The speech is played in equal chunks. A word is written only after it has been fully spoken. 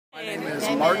My name is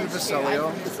Martin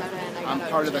Vasilio. I'm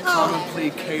part of the Common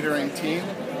Plea Catering team.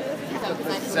 We put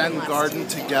the Zen Garden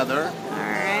together.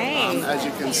 As you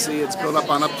can see, it's built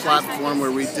up on a platform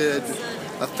where we did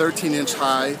a 13-inch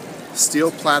high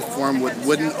steel platform with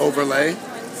wooden overlay.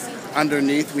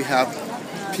 Underneath we have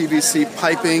PVC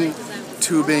piping,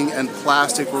 tubing, and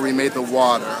plastic where we made the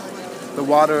water. The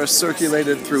water is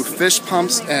circulated through fish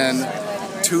pumps and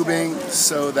tubing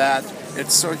so that it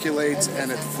circulates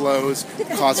and it flows,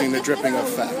 causing the dripping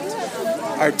effect.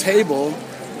 Our table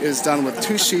is done with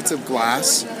 2 sheets of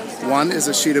glass. One is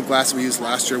a sheet of glass we used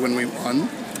last year when we won,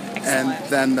 and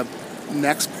then the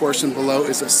next portion below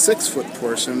is a 6-foot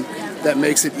portion that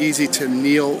makes it easy to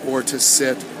kneel or to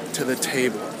sit to the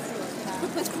table.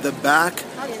 The back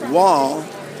wall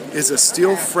is a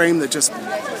steel frame that just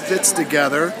fits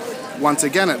together. Once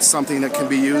again, it's something that can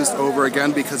be used over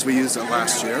again because we used it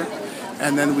last year.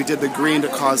 And then we did the green to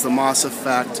cause the moss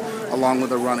effect along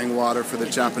with the running water for the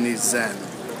Japanese Zen.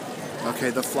 Okay,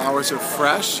 the flowers are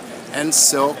fresh and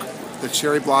silk. The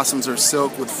cherry blossoms are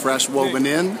silk with fresh woven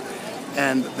in.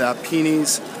 And the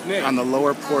peonies on the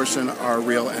lower portion are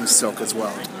real and silk as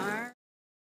well.